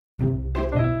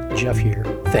Jeff here.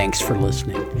 Thanks for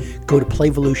listening. Go to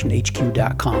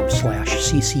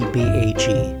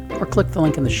playvolutionhq.com/ccbag or click the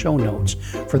link in the show notes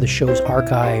for the show's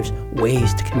archives,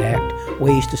 ways to connect,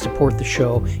 ways to support the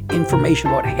show, information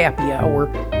about Happy Hour,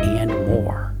 and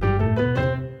more.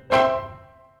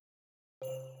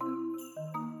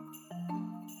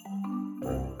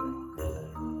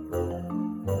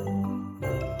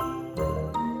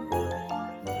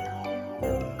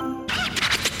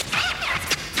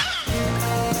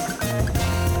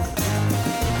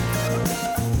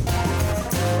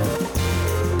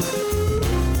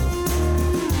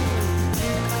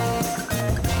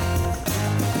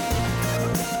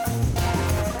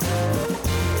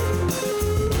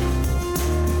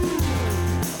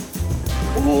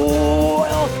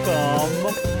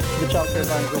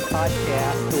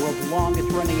 Podcast, the world's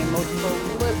longest running and most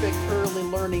prolific early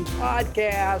learning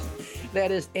podcast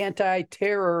that is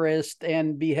anti-terrorist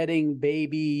and beheading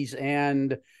babies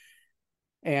and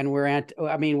we're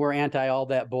anti all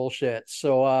that bullshit.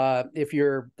 So if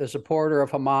you're the supporter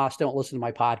of Hamas, don't listen to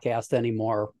my podcast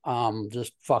anymore.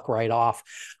 Just fuck right off.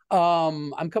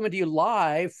 I'm coming to you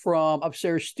live from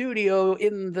upstairs studio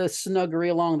in the snuggery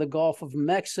along the Gulf of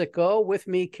Mexico. With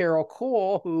me, Carol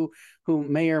Cole, who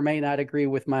may or may not agree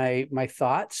with my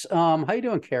thoughts. How you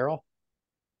doing, Carol?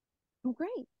 I'm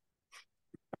great.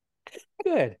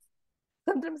 Good.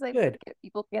 Sometimes I forget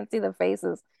people can't see the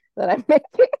faces that I'm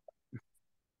making.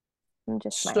 I'm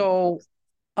just so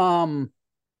I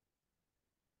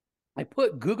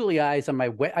put googly eyes on my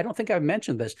web. I don't think I've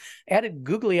mentioned this. Added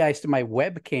googly eyes to my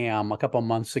webcam a couple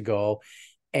months ago,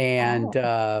 and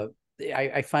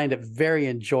I find it very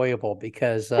enjoyable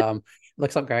because it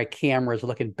looks like my camera is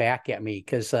looking back at me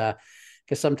because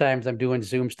sometimes I'm doing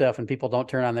Zoom stuff and people don't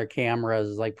turn on their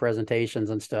cameras, like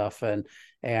presentations and stuff, and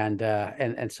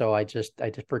so I just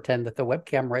pretend that the web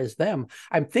camera is them.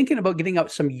 I'm thinking about getting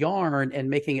out some yarn and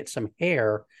making it some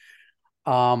hair.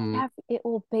 It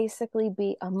will basically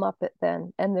be a Muppet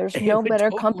then, and there's no better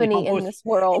company in this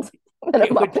world than a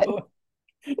Muppet.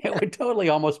 It would totally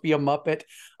almost be a Muppet.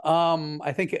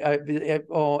 I think it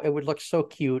would look so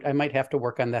cute. I might have to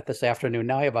work on that this afternoon.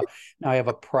 Now I have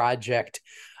a project.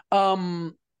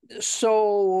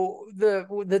 So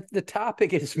the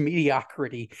topic is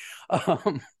mediocrity.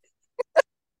 I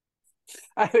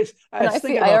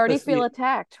already feel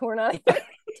attacked. We're not.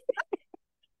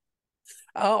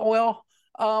 I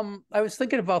was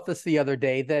thinking about this the other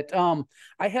day that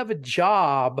I have a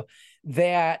job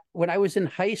that when I was in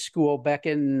high school back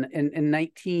in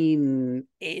the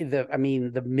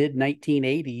mid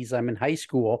 1980s, I'm in high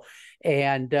school,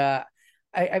 and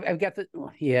I've got the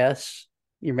yes,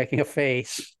 you're making a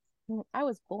face. I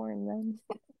was born then.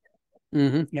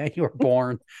 Mm-hmm. Yeah, you were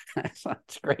born. That's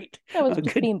great. I was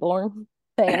just being born.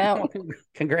 Out.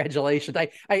 Congratulations.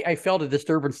 I felt a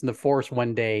disturbance in the force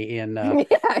one day in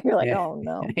you're like, oh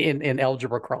no, in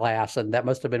algebra class, and that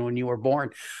must have been when you were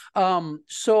born.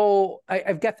 So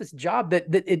I've got this job that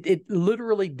it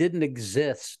literally didn't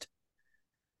exist.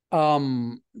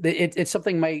 It's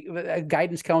something my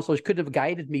guidance counselors could have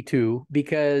guided me to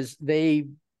because they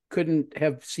couldn't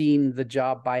have seen the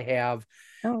job I have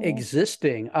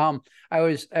existing. I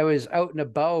was out and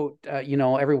about,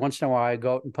 every once in a while I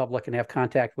go out in public and have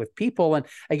contact with people, and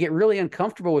I get really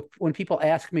uncomfortable with when people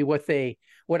ask me what I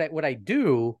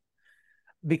do,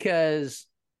 because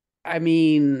I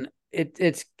mean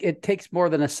it takes more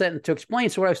than a sentence to explain.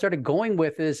 So what I started going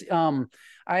with is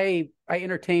I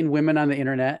entertain women on the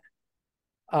internet.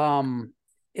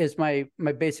 Is my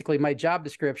basically my job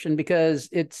description, because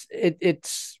it's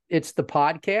the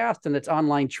podcast and it's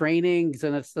online trainings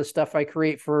and it's the stuff I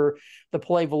create for the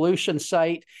Playvolution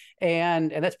site,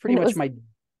 and that's pretty much my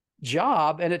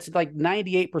job, and it's like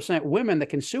 98% women that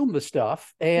consume the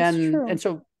stuff, and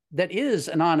so that is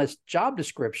an honest job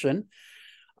description.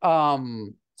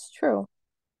 It's true.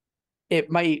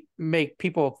 It might make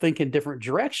people think in different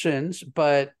directions,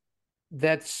 but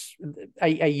that's I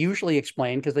usually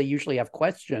explain because they usually have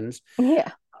questions. Yeah.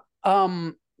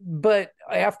 But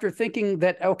after thinking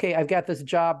that, okay, I've got this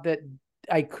job that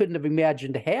I couldn't have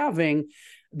imagined having,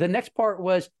 the next part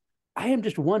was I am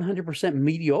just 100%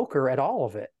 mediocre at all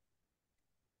of it.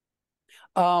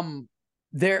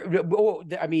 There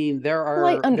are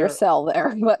light undersell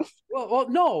there, but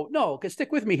no, because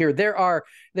stick with me here. There are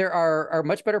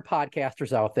much better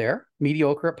podcasters out there,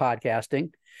 mediocre at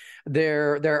podcasting.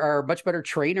 There are much better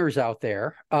trainers out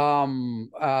there.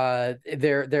 There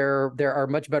are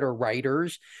much better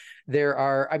writers. There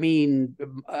are,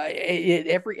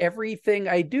 everything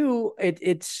I do,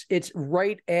 it's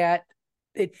right at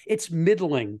it. It's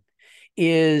middling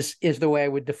is the way I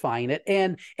would define it.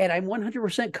 And I'm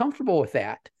 100% comfortable with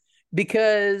that.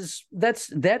 because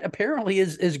that apparently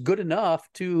is good enough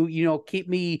to,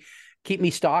 keep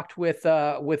me stocked with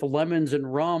lemons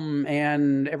and rum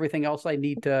and everything else I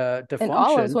need to and function.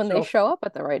 olives when they show up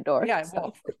at the right door. Yeah,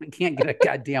 well, I can't get a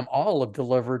goddamn olive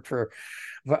delivered for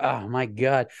oh my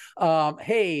God.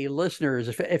 Hey, listeners,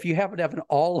 if you happen to have an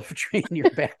olive tree in your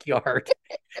backyard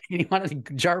and you want to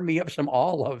jar me up some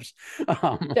olives,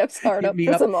 Jeff's hard up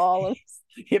for some olives.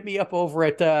 Hit me up over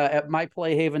at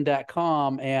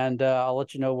myplayhaven.com and I'll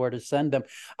let you know where to send them.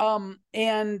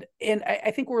 And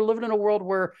I think we're living in a world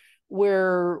where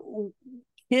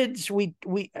kids,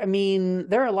 I mean,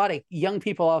 there are a lot of young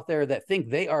people out there that think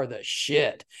they are the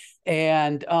shit,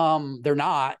 and they're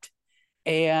not.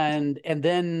 And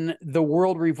then the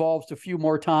world revolves a few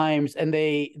more times and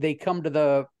they come to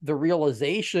the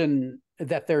realization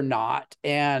that they're not,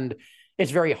 and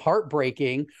it's very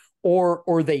heartbreaking,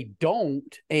 or they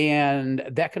don't, and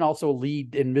that can also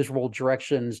lead in miserable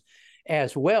directions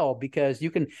as well, because you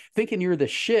can thinking you're the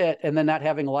shit and then not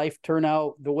having life turn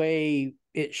out the way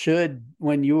it should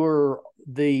when you're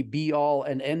the be all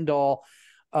and end all,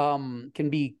 can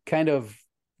be kind of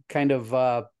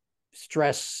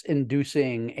stress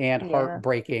inducing and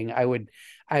heartbreaking, I would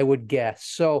guess.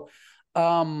 So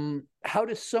how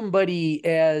does somebody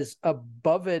as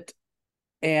above it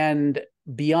and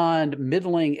beyond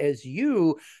middling as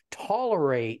you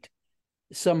tolerate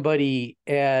somebody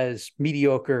as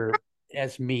mediocre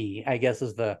as me, I guess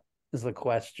is the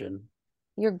question.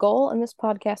 Your goal in this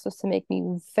podcast was to make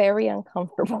me very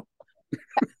uncomfortable.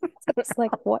 It's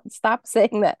like, what? Stop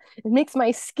saying that. It makes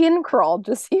my skin crawl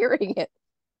just hearing it.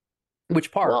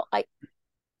 Which part? Well,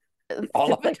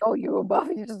 all of it. Like, oh, you above,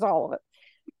 you just all of it.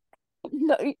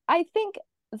 No, I think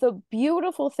the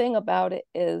beautiful thing about it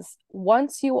is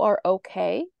once you are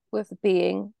okay with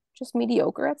being just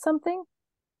mediocre at something,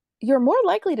 you're more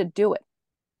likely to do it.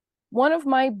 One of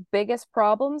my biggest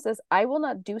problems is I will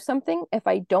not do something if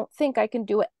I don't think I can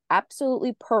do it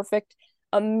absolutely perfect,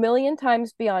 a million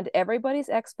times beyond everybody's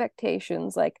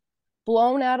expectations, like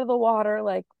blown out of the water,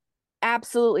 like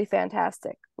absolutely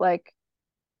fantastic. Like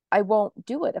I won't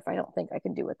do it if I don't think I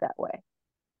can do it that way.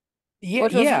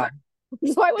 Yeah.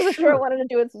 So I wasn't sure I wanted to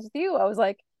do it with you. I was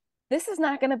like, this is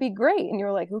not going to be great. And you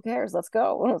were like, who cares? Let's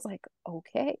go. And I was like,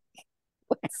 okay.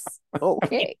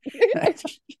 Okay.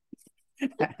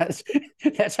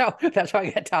 That's how I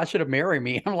got Tasha to marry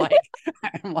me. I'm like,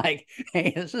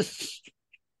 hey, this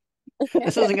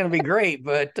isn't going to be great,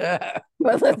 but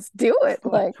let's do it.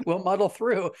 Like we'll muddle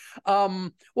through.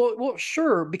 Well,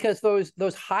 sure, because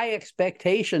those high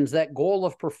expectations, that goal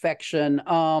of perfection,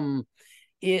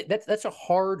 that's a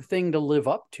hard thing to live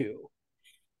up to,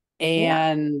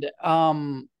 and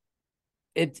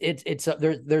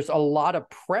there's a lot of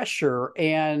pressure,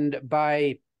 and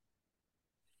by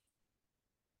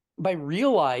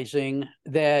realizing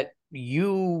that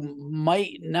you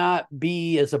might not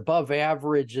be as above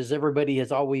average as everybody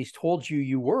has always told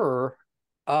you were,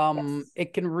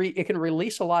 it can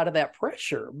release a lot of that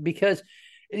pressure, because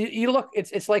you look,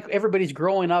 it's like everybody's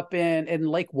growing up in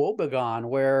Lake Wobegon,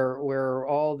 where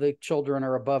all the children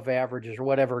are above averages, or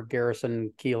whatever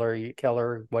Garrison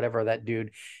Keller, whatever that dude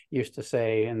used to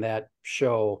say in that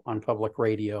show on public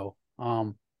radio.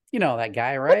 You know that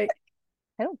guy, right?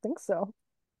 I don't think so.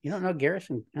 You don't know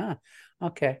Garrison?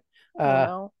 Okay.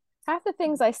 No. Half the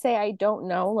things I say I don't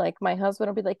know, like my husband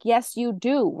will be like, yes, you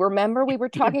do. Remember we were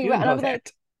talking about, and I'll be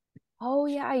like, oh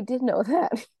yeah, I did know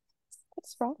that.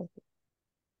 What's wrong with you?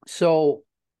 So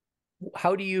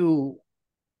how do you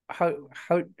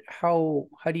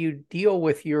deal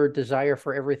with your desire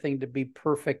for everything to be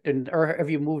perfect, or have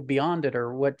you moved beyond it,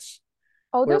 or what's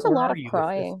there's a lot of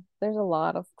crying. There's a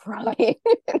lot of crying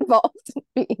involved in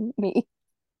being me.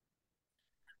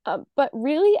 But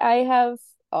really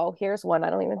here's one. I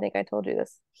don't even think I told you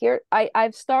this.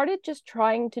 I've started just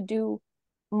trying to do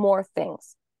more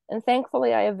things. And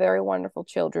thankfully, I have very wonderful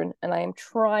children, and I am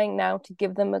trying now to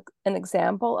give them an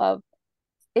example of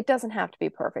it doesn't have to be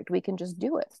perfect. We can just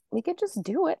do it. We can just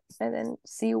do it and then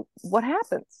see what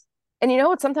happens. And you know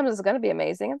what? Sometimes it's going to be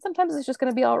amazing, and sometimes it's just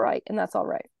going to be all right, and that's all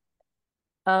right.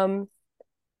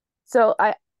 So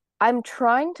I'm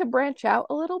trying to branch out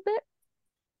a little bit.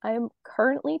 I am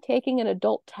currently taking an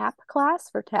adult tap class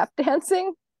for tap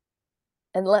dancing.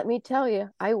 And let me tell you,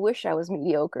 I wish I was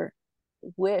mediocre.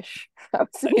 Wish I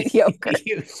was mediocre.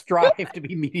 You strive to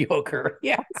be mediocre.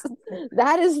 Yeah.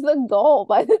 That is the goal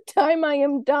by the time I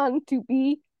am done, to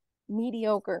be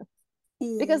mediocre.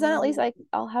 Because then at least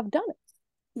I'll have done it.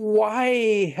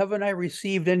 Why haven't I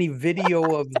received any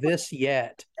video of this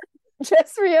yet?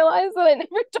 Just realized that I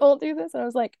never told you this. And I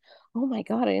was like, oh my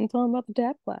God, I didn't tell him about the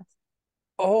tap class.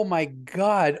 Oh my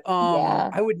God. Yeah,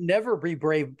 I would never be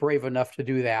brave enough to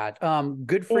do that.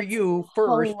 Good for it's you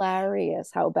first, hilarious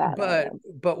how bad I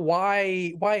but am.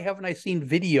 why haven't I seen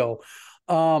video?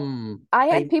 I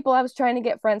had I people I was trying to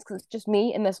get friends because it's just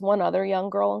me and this one other young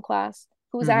girl in class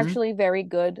who's mhm. actually very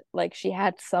good. Like she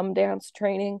had some dance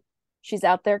training. She's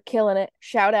out there killing it.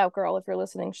 Shout out, girl, if you're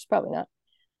listening. She's probably not.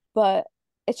 But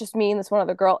it's just me and this one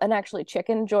other girl. And actually,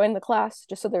 Chicken joined the class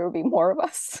just so there would be more of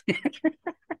us.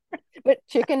 But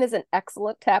Chicken is an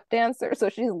excellent tap dancer. So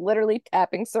she's literally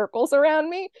tapping circles around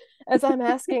me as I'm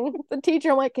asking the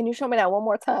teacher, I'm like, can you show me that one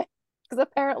more time? Because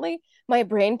apparently my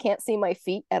brain can't see my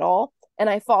feet at all. And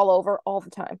I fall over all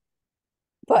the time.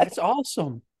 But That's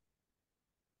awesome.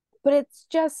 it's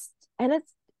just and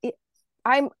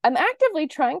I'm actively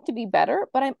trying to be better,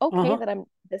 but I'm okay Uh-huh. that I'm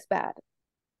this bad.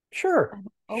 Sure.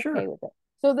 I'm okay Sure. with it.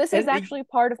 So this is And actually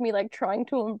part of me like trying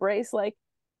to embrace like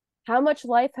how much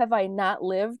life have I not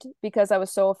lived because I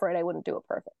was so afraid I wouldn't do it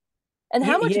perfect. And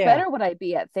how much yeah. better would I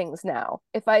be at things now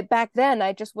if I back then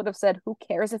I just would have said, who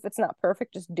cares if it's not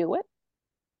perfect, just do it.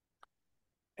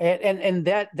 And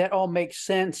that all makes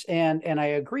sense, and I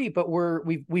agree, but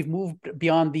we've moved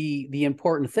beyond the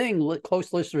important thing.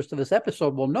 Close listeners to this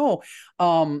episode will know.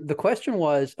 The question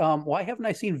was, why haven't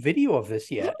I seen video of this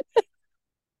yet?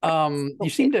 You So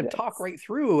seem to talk ignorance. right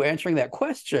through answering that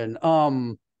question.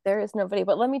 There is nobody,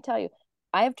 but let me tell you,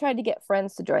 I have tried to get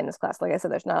friends to join this class. Like I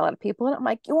said, there's not a lot of people, and I'm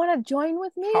like, you want to join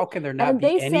with me? How can there not And be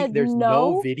they any? said There's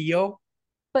no no, video.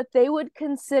 but they would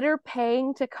consider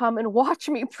paying to come and watch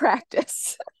me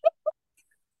practice.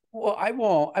 Well, I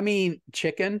won't. I mean,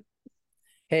 chicken.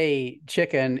 Hey,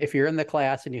 chicken, if you're in the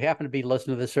class and you happen to be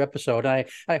listening to this episode, I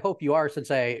hope you are,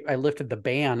 since I lifted the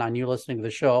ban on you listening to the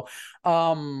show.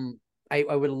 I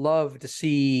would love to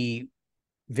see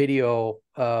video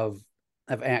of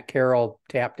Aunt Carol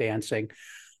tap dancing.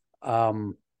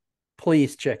 Um,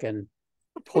 please, chicken,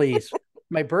 please.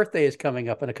 My birthday is coming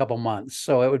up in a couple months,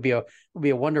 so it would be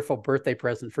a wonderful birthday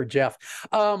present for Jeff.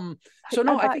 So I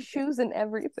no, I bought think. shoes and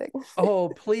everything. Oh,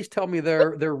 please tell me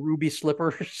they're ruby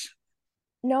slippers.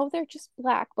 No, they're just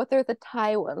black, but they're the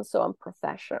Thai ones, so I'm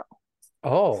professional.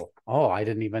 Oh, I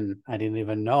didn't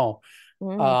even know.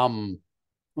 Mm. Um,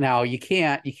 Now you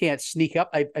can't sneak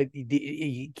up.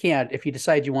 You can't if you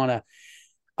decide you want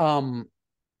to.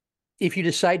 If you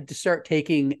decide to start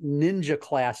taking ninja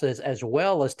classes as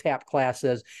well as tap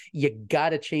classes, you got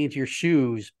to change your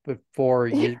shoes before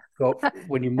Yeah, you go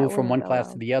when you that move from wouldn't one go class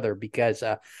to well. the other, because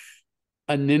a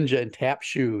ninja in tap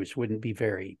shoes wouldn't be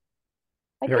very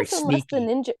I very guess unless sneaky.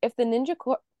 if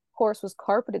the course was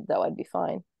carpeted, though, I'd be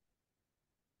fine.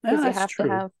 Yeah, Because you that's have to true.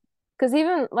 have, because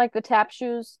even like the tap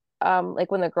shoes,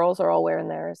 like when the girls are all wearing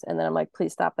theirs, and then I'm like,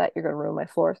 please stop that, you're gonna ruin my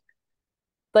floors.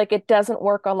 Like it doesn't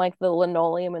work on like the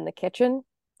linoleum in the kitchen.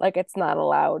 Like it's not a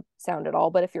loud sound at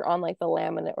all. But if you're on like the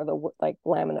laminate or the like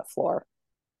laminate floor,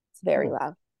 it's very Hmm.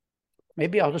 loud.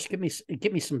 Maybe I'll just give me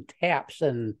some taps,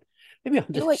 and maybe I'll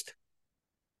You like just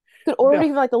could maybe order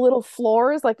even like the little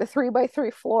floors, like the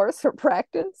 3x3 floors for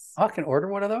practice. I can order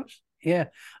one of those. Yeah.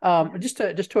 Yeah. Just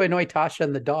to annoy Tasha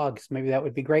and the dogs. Maybe that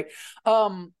would be great.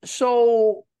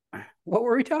 So what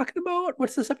were we talking about?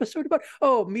 What's this episode about?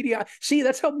 Oh, mediocre. See,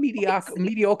 that's how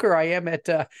mediocre I am at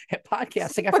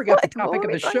podcasting. I forgot the Like, what topic were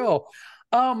of we the talking about?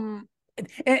 show.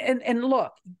 And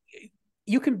look,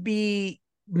 you can be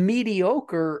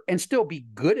mediocre and still be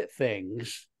good at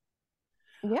things.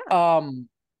 Yeah.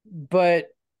 But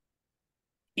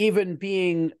even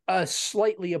being a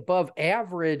slightly above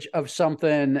average of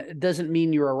something doesn't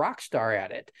mean you're a rock star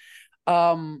at it.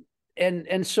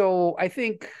 And so I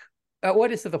think,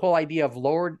 what is it, the whole idea of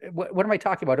lowered, what am I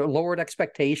talking about? Lowered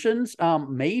expectations?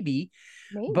 Maybe,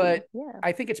 Maybe. but Yeah.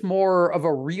 I think it's more of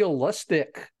a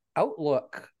realistic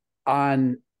outlook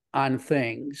on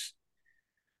things.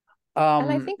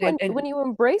 And I think when And you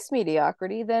embrace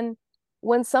mediocrity, then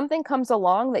when something comes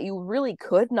along that you really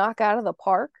could knock out of the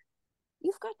park,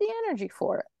 you've got the energy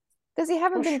for it because you oh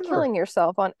haven't been sure. killing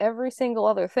yourself on every single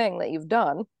other thing that you've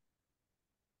done.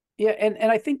 Yeah,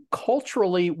 and I think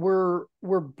culturally we're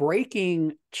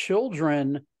breaking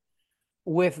children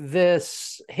with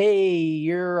this, hey,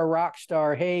 you're a rock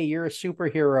star, hey, you're a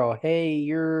superhero, hey,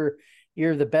 you're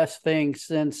the best thing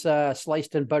since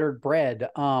sliced and buttered bread.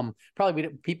 Probably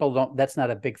people don't, that's not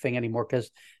a big thing anymore,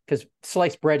 because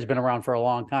sliced bread's been around for a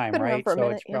long time, Been around right? for a So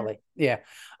minute, it's yeah. probably, yeah.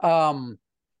 um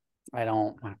I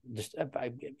don't just if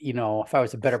I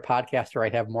was a better podcaster,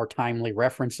 I'd have more timely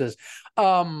references.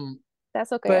 um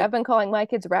That's okay. but I've been calling my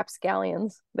kids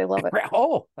rapscallions. They love it.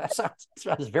 oh, that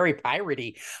sounds very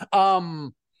piratey.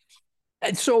 um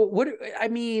and so what, I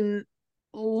mean,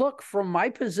 look, from my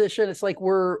position, it's like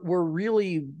we're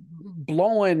really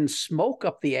blowing smoke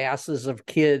up the asses of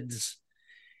kids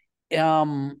when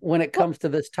it Well, comes to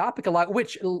this topic a lot.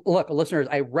 Which, look, listeners,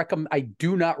 I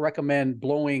do not recommend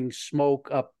blowing smoke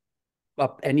up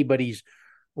anybody's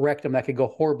rectum. That could go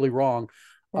horribly wrong.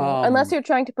 unless you're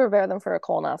trying to prepare them for a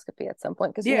colonoscopy at some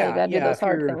point, because you Yeah, got to do yeah. those If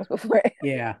hard you're, things before.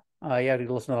 yeah, you have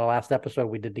to listen to the last episode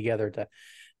we did together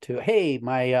to hey,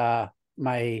 my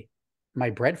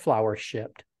bread flour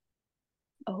shipped.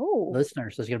 Oh,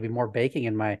 Listeners, there's going to be more baking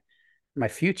in my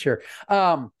future.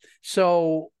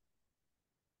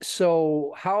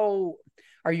 So how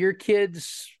are your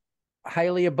kids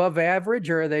highly above average,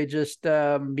 or are they just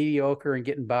mediocre and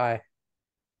getting by?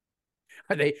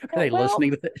 Are they well,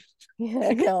 listening to this? yeah,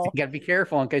 You no, got to be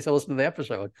careful in case I listen to the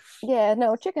episode. yeah,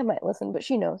 no. Chicken might listen, but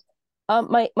she knows.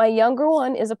 My younger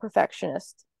one is a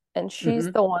perfectionist, and she's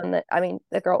Hmm. the one that, I mean,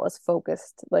 the girl is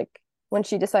focused. Like when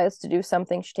she decides to do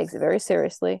something, she takes it very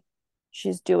seriously.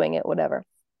 She's doing it, whatever.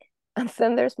 And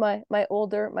then there's my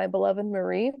older, my beloved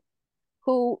Marie,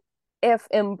 who, if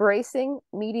embracing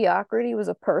mediocrity was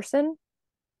a person,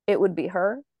 it would be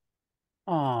her.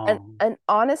 Oh. And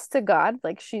honest to God,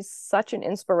 like she's such an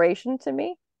inspiration to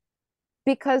me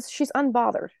because she's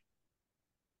unbothered.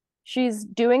 She's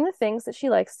doing the things that she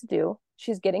likes to do.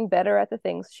 She's getting better at the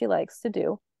things she likes to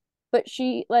do. But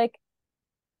she like,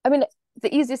 I mean,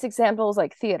 the easiest example is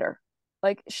like theater.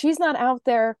 Like she's not out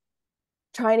there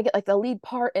trying to get like the lead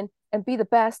part and be the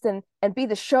best and be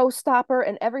the showstopper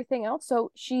and everything else.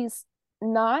 So she's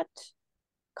not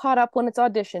caught up when it's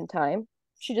audition time.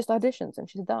 She just auditions and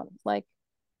she's done. Like,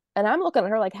 and I'm looking at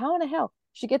her like, how in the hell?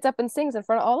 She gets up and sings in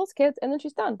front of all those kids and then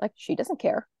she's done. Like, she doesn't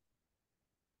care.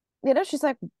 She's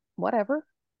like, whatever.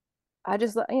 I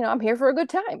just, I'm here for a good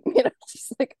time.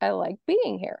 She's like, I like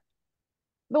being here.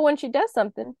 But when she does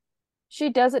something, she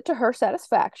does it to her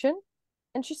satisfaction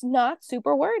and she's not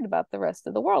super worried about the rest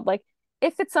of the world. Like,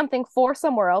 if it's something for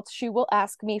somewhere else, she will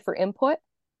ask me for input.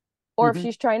 Or if Hmm.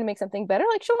 she's trying to make something better,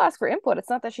 like she'll ask for input. It's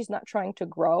not that she's not trying to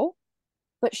grow,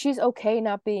 but she's okay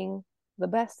not being the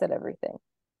best at everything.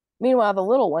 Meanwhile, the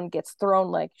little one gets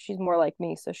thrown, like she's more like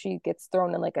me, so she gets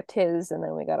thrown in like a tiz, and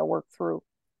then we got to work through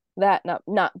that,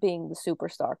 not being the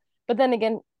superstar. But then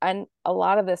again, and a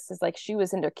lot of this is like she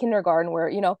was into kindergarten where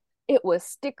it was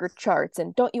sticker charts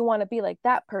and don't you want to be like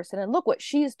that person and look what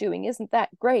she's doing, isn't that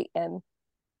great? And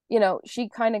she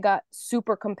kind of got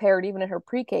super compared even in her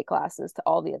pre-K classes to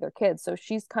all the other kids. So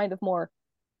she's kind of more,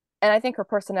 and I think her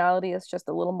personality is just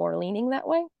a little more leaning that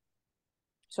way.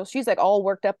 So she's like all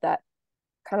worked up that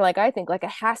kind of like I think like it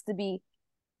has to be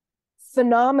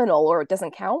phenomenal or it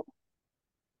doesn't count.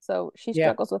 So she Yeah.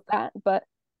 struggles with that. But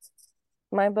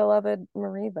my beloved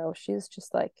Marie, though, she's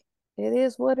just like, it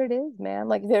is what it is, man.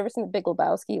 Like, have you ever seen the Big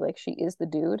Lebowski? Like, she is the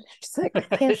dude. She's like, I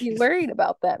can't be worried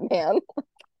about that, man.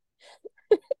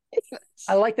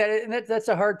 I like that, and that's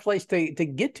a hard place to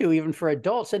get to even for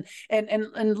adults.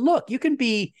 And look, you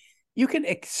can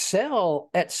excel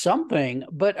at something,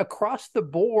 but across the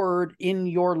board in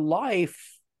your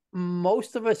life,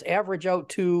 most of us average out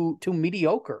to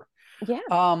mediocre.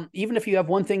 Yeah, Even if you have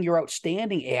one thing you're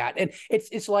outstanding at, and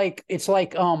it's like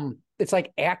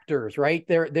actors, right?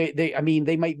 They I mean,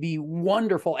 they might be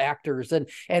wonderful actors, and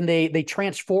they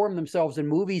transform themselves in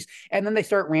movies, and then they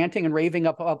start ranting and raving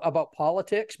about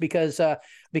politics I'm like, please shut up.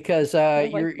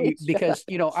 because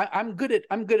I'm good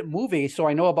at movies, so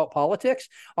I know about politics,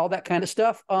 all that kind of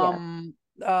stuff. Yeah,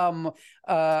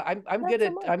 I'm not good so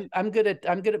at much.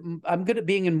 I'm good at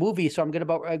being in movies, so I'm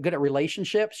good at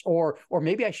relationships, or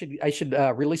maybe I should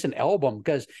release an album,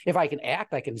 because if I can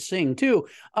act, I can sing too.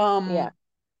 Yeah,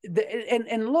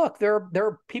 And look, there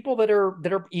are people that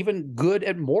are even good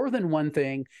at more than one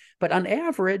thing, but on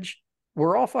average,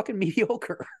 we're all fucking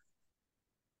mediocre.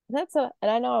 and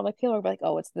I know like people are like,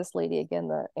 oh, it's this lady again,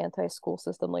 the anti-school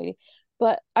system lady.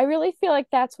 But I really feel like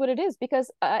that's what it is because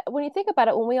when you think about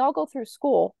it, when we all go through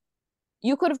school,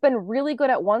 you could have been really good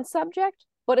at one subject,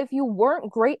 but if you weren't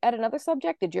great at another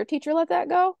subject, did your teacher let that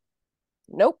go?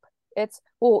 Nope. It's,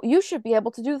 well, you should be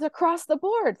able to do this across the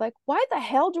board. Like, why the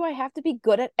hell do I have to be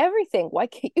good at everything? Why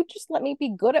can't you just let me be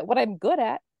good at what I'm good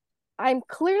at? I'm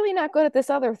clearly not good at this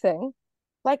other thing,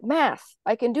 like math.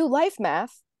 I can do life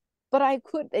math, but I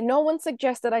could. No one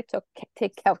suggested I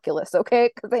take calculus, okay?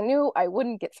 Because I knew I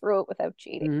wouldn't get through it without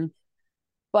cheating. Mhm.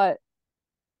 But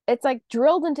it's like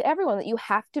drilled into everyone that you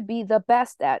have to be the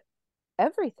best at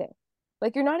everything.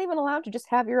 Like you're not even allowed to just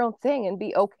have your own thing and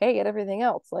be okay at everything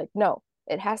else. Like, no,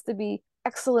 it has to be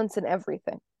excellence in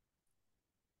everything.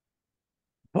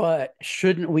 But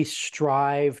shouldn't we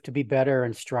strive to be better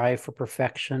and strive for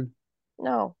perfection?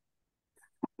 No.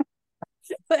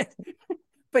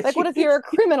 But Like, what you, if you're a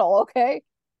criminal? Okay,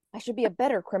 I should be a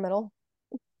better criminal.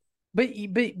 but you,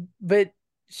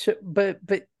 but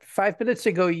but 5 minutes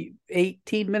ago,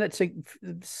 18 minutes,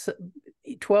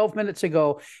 12 minutes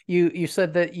ago, you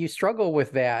said that you struggle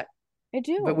with that, I but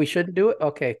do. we shouldn't do it.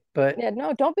 Okay, but Yeah,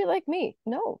 no, don't be like me.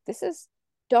 No, this is,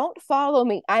 don't follow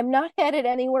me. I'm not headed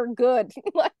anywhere good.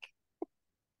 Like,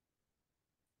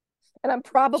 and I'm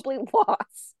probably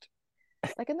lost.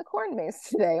 Like in the corn maze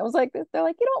today. I was like, they're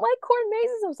like, you don't like corn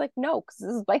mazes? I was like, no, because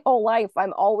this is my whole life.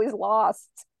 I'm always lost.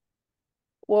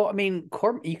 well, I mean,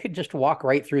 corn, you could just walk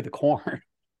right through the corn.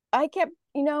 I kept,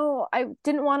 I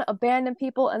didn't want to abandon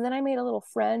people. And then I made a little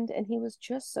friend and he was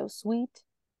just so sweet.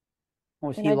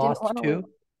 Was And he I didn't lost want to leave. too?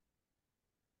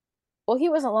 Well, he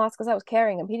wasn't lost because I was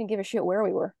carrying him. He didn't give a shit where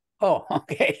we were. Oh,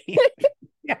 okay.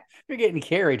 Yeah, you're getting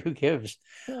carried. Who gives?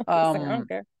 He's like, I don't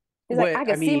care. He's like, What I I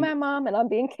can see mean, my mom and I'm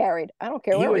being carried. I don't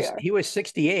care he where we was are. he was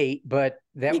 68, but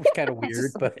that Yeah, was kind of I just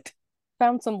weird. But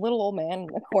found some little old man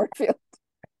in the cornfield.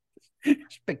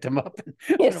 just picked him up and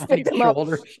put him Just on picked your him up.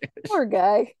 shoulder. Poor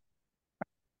guy.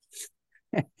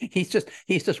 He's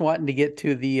just wanting to get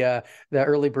to the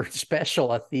early bird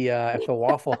special at the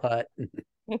Waffle Hut.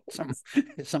 Some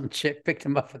some chick picked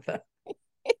him up at the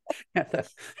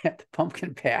at the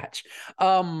pumpkin patch.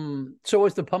 So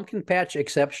was the pumpkin patch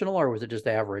exceptional or was it just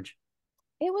average?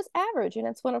 It was average, and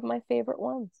it's one of my favorite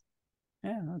ones.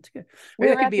 Yeah, that's good. We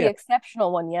Maybe that were could at be the a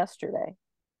exceptional one yesterday,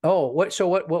 oh what so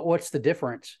what's the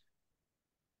difference?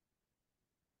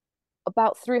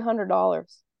 about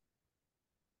 $300.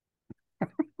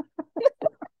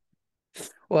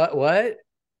 What?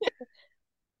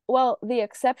 Well, the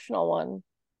exceptional one,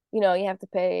 you have to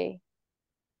pay,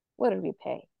 what did we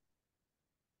pay?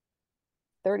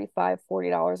 35,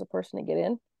 $40 a person to get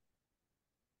in.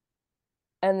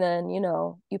 And then,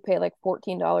 you pay like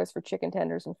 $14 for chicken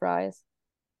tenders and fries.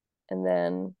 And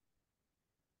then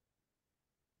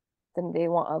they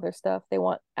want other stuff. They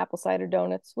want apple cider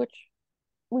donuts, which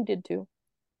we did too.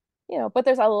 But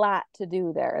there's a lot to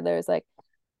do there. There's like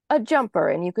a jumper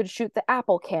and you could shoot the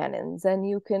apple cannons and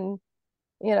you can,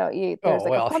 there's Oh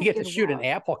like a well, if you get to pumpkin shoot an walk.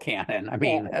 apple cannon, I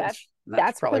Yeah, mean that's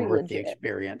that's probably pretty worth the legit.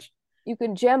 experience. You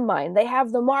can gem mine. They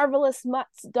have the Marvelous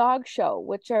Mutts dog show,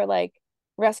 which are like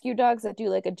rescue dogs that do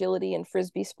like agility and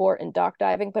frisbee sport and dock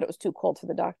diving, but it was too cold for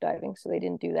the dock diving, so they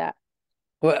didn't do that.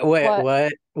 But What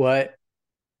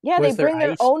yeah, was there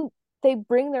ice? they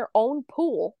bring their own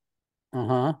pool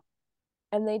Uh-huh.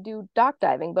 and they do dock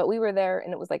diving, but we were there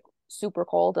and it was like super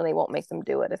cold and they won't make them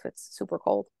do it if it's super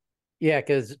cold. Yeah,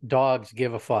 because dogs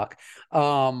give a fuck.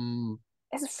 Um,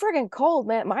 It's friggin' cold,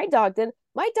 man. My dog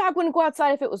wouldn't go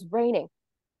outside if it was raining.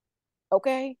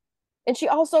 Okay. And she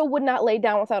also would not lay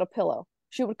down without a pillow.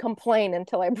 She would complain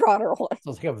until I brought her one.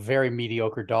 sounds like a very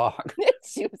mediocre dog.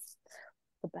 She was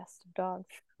the best of dogs.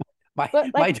 My But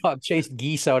like, my dog chased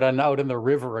geese out in the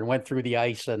river and went through the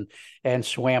ice and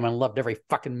swam and loved every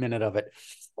fucking minute of it.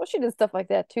 well, she did stuff like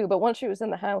that too. But once she was in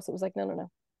the house, it was like, no, no,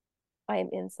 no. I am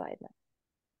inside now.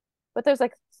 But there's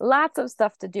like lots of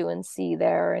stuff to do and see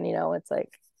there. And it's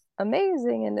like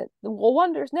amazing. And the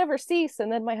wonders never cease.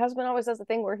 And then my husband always does the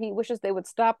thing where he wishes they would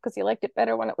stop because he liked it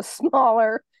better when it was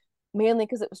smaller, mainly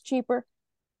because it was cheaper.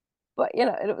 But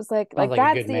it was like Sounds like a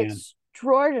that's good the man.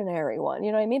 extraordinary one.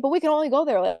 You know what I mean? But we can only go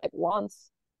there like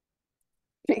once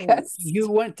because You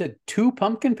went to two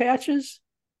pumpkin patches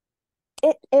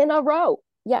it in a row.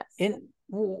 Yes. in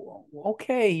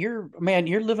okay, you're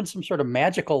living some sort of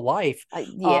magical life.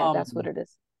 Yeah, that's what Um, it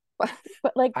is.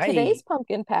 But like today's I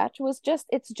pumpkin patch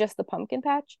it's just the pumpkin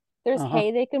patch. There's uh-huh.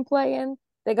 hay they can play in.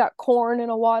 They got corn in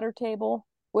a water table,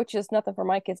 which is nothing for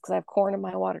my kids because I have corn in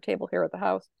my water table here at the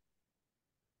house.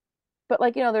 But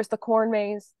like, there's the corn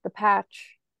maze, the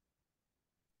patch.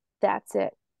 That's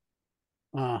it.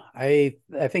 I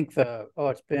think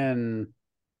it's been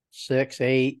 6,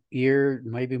 8 years,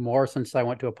 maybe more since I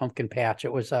went to a pumpkin patch.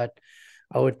 It was out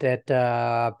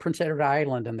at Prince Edward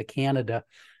Island in the Canada,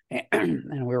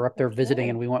 and we were up there visiting, Okay.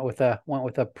 and we went with a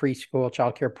preschool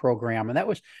childcare program, and that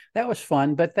was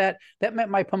fun. But that met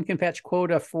my pumpkin patch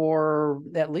quota for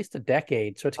at least a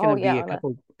decade, so it's going Oh to be yeah. a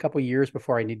couple years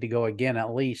before I need to go again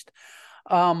at least.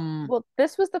 Um, Well,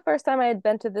 this was the first time I had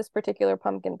been to this particular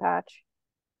pumpkin patch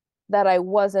that I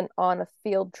wasn't on a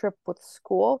field trip with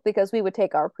school because we would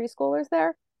take our preschoolers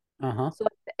there. uh-huh. So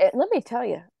let me tell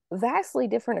you, vastly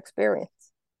different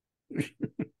experience.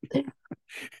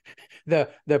 The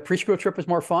preschool trip was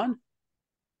more fun.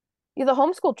 Yeah, the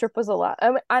homeschool trip was a lot.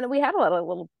 We had a lot of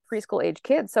little preschool age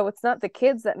kids, so it's not the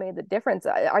kids that made the difference.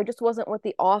 I just wasn't with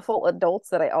the awful adults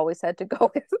that I always had to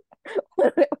go with.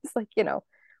 It was like,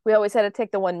 we always had to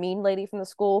take the one mean lady from the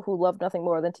school who loved nothing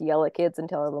more than to yell at kids and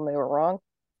tell them they were wrong.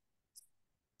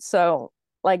 So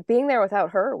like being there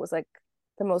without her was like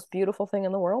the most beautiful thing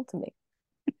in the world to me.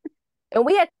 And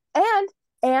we had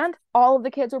and all of the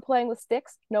kids were playing with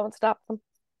sticks. No one stopped them.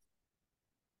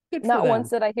 Good for Not once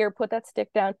them. did I hear put that stick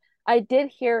down. I did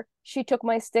hear she took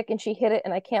my stick and she hit it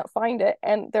and I can't find it.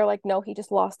 And they're like, no, he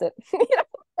just lost it.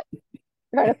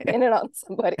 Trying to pin it on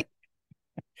somebody.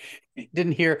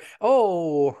 Didn't hear,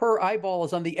 oh, her eyeball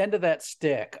is on the end of that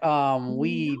stick.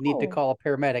 We need to No, call a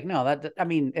paramedic. No, I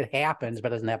mean, it happens,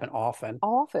 but it doesn't happen often.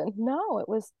 often. No, it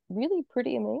was really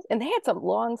pretty amazing. And they had some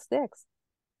long sticks.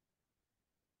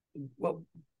 Well,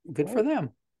 good for Great. them.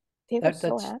 They were so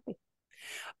That's happy.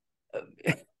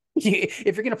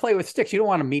 if you're going to play with sticks, you don't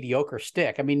want a mediocre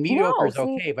stick. I mean, mediocre No, is see,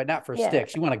 okay, but not for yeah.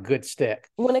 sticks. You want a good stick.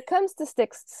 When it comes to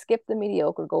sticks, skip the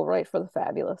mediocre, go right for the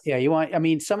fabulous. Yeah, you want. I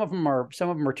mean, some of them are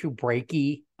too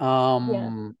breaky.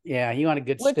 Yeah. Yeah, you want a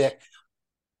good Which stick.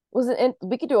 was and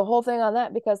we could do a whole thing on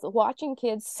that because watching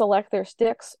kids select their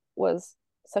sticks was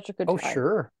such a good Oh, time.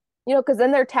 sure. Because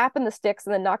then they're tapping the sticks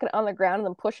and then knocking it on the ground and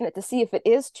then pushing it to see if it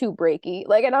is too breaky.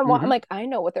 Like, and I'm Hmm. like, I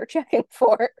know what they're checking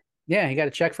for. Yeah, you got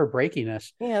to check for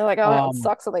breakiness. They're like, oh, that one Um,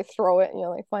 sucks, so they throw it and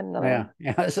they find another yeah, one.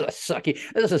 yeah. This is a sucky.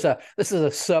 This is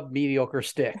a sub mediocre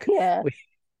stick. Yeah, We,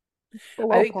 I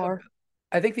below think par.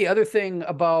 I think the other thing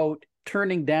about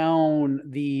turning down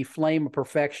the flame of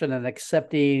perfection and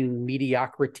accepting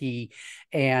mediocrity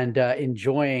and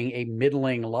enjoying a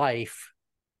middling life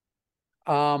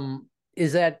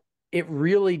is that it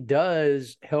really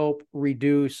does help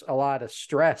reduce a lot of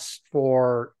stress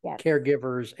for Yes.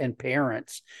 caregivers and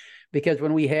parents. Because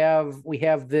when we have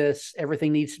this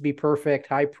everything needs to be perfect,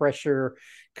 high pressure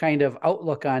kind of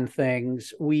outlook on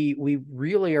things, we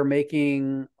really are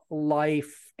making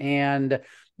life and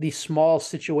the small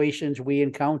situations we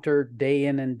encounter day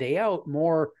in and day out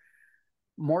more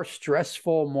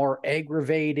stressful, more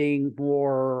aggravating,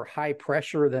 more high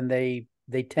pressure than they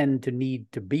tend to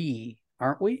need to be,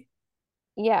 aren't we?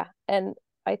 Yeah, and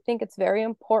I think it's very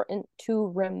important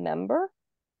to remember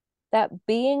that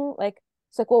being like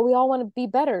it's like, well, we all want to be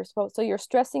better. So you're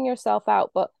stressing yourself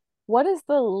out, but what is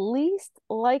the least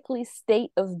likely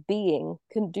state of being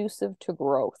conducive to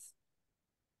growth?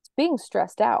 It's being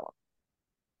stressed out.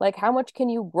 Like, how much can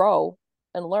you grow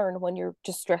and learn when you're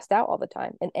just stressed out all the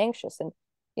time and anxious and,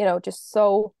 just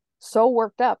so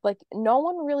worked up? Like, no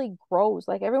one really grows.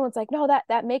 Like, everyone's like, no,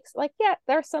 that makes like, yeah,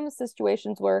 there are some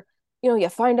situations where, you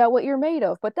find out what you're made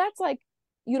of, but that's like,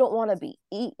 you don't want to be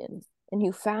eaten and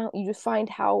you just find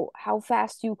how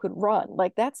fast you could run.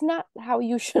 Like, that's not how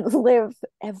you should live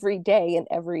every day in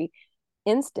every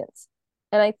instance.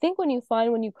 And I think when you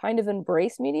kind of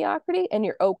embrace mediocrity and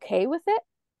you're okay with it,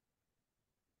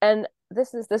 and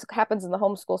this happens in the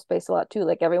homeschool space a lot too.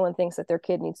 Like, everyone thinks that their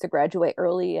kid needs to graduate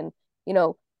early and you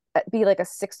know be like a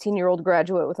 16-year-old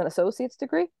graduate with an associate's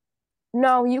degree.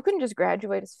 No, you can just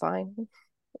graduate. It's fine. It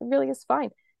really is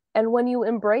fine. And when you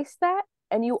embrace that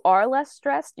and you are less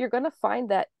stressed, you're going to find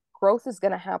that growth is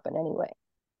going to happen anyway.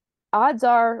 Odds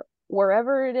are,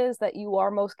 wherever it is that you are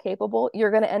most capable,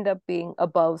 you're going to end up being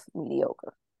above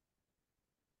mediocre.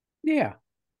 Yeah.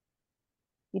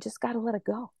 You just got to let it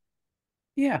go.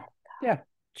 Yeah. Yeah.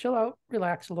 Chill out,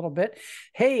 relax a little bit.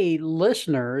 Hey,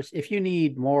 listeners, if you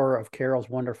need more of Carol's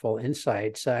wonderful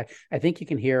insights, I think you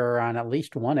can hear her on at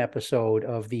least one episode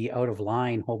of the Out of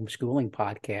Line homeschooling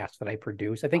podcast that I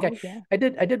produce. I think Oh yeah. I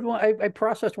did one. I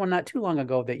processed one not too long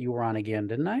ago that you were on again,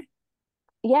 didn't I?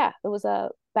 Yeah, it was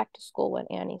a back to school one,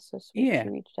 Annie, so sweet. She Yeah.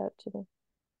 reached out to me.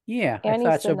 Yeah. I Annie's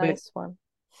thought the so, but nice one.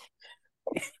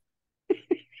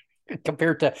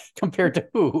 compared to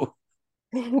who?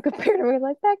 Compared to me,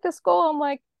 like back to school, I'm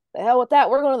like, the hell with that.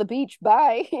 We're going to the beach.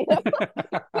 Bye.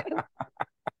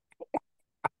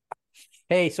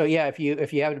 Hey, so yeah, if you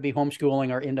happen to be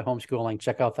homeschooling or into homeschooling,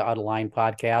 check out the Out of Line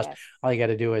podcast. Yes. All you got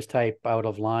to do is type Out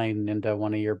of Line into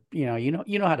one of your, you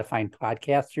know how to find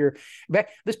podcasts.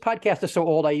 This podcast is so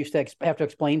old. I used to have to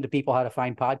explain to people how to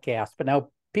find podcasts, but now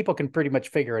people can pretty much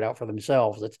figure it out for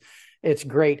themselves. It's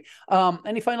great.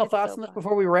 Any final It's thoughts so on this fun.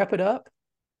 before we wrap it up?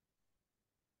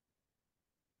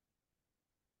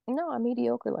 No, I'm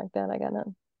mediocre like that. I got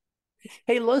none.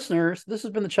 Hey, listeners, this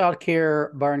has been the Child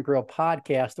Care Bar and Grill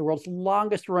podcast, the world's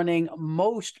longest running,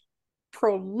 most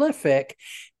prolific,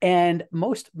 and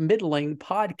most middling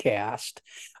podcast.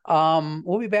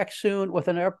 We'll be back soon with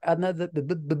another. Easy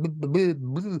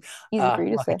for you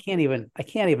to Look, I say. can't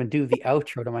even do the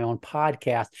outro to my own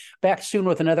podcast. Back soon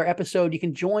with another episode. You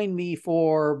can join me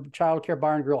for Child Care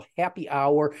Bar and Grill Happy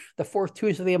Hour, the fourth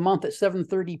Tuesday of the month at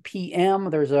 7:30 p.m.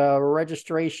 There's a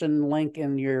registration link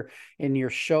in your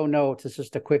show notes. It's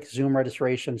just a quick Zoom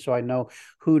registration, so I know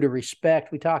who to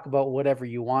respect. We talk about whatever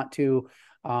you want to.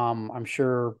 I'm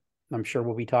sure I'm sure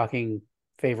we'll be talking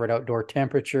favorite outdoor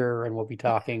temperature, and we'll be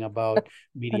talking about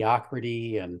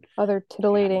mediocrity and other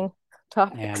titillating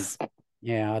topics. And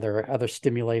yeah, other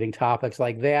stimulating topics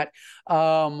like that.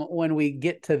 When we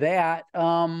get to that,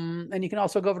 and you can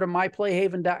also go over to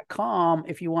myplayhaven.com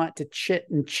if you want to chit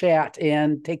and chat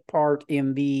and take part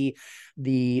in the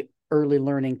early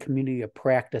learning community of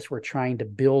practice we're trying to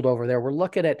build over there. We're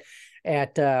looking at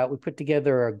we put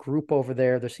together a group over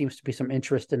there. There seems to be some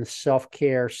interest in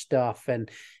self-care stuff, and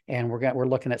we're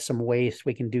looking at some ways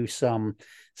we can do some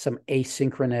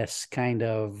asynchronous kind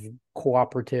of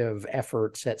cooperative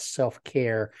efforts at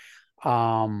self-care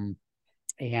and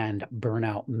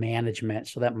burnout management.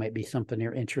 So that might be something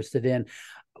you're interested in.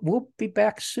 We'll be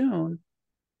back soon.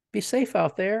 Be safe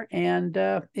out there and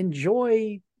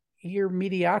enjoy your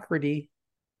mediocrity.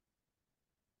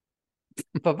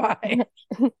 Bye-bye.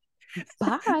 Bye.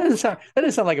 That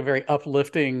doesn't sound like a very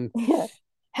uplifting. Yeah.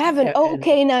 Have an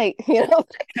okay night.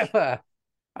 I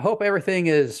hope everything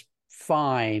is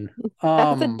fine.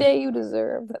 Have the day you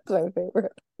deserve. That's my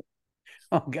favorite.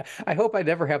 Oh God. I hope I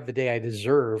never have the day I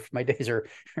deserve. My days are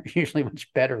usually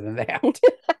much better than that.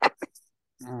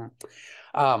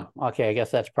 Okay, I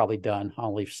guess that's probably done.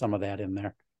 I'll leave some of that in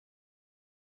there.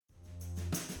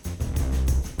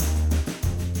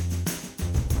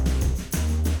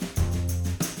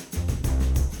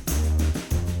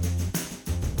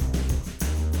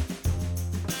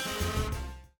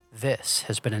 This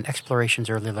has been an Explorations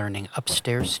Early Learning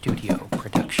Upstairs Studio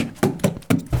production.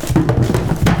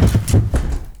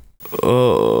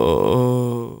 Oh.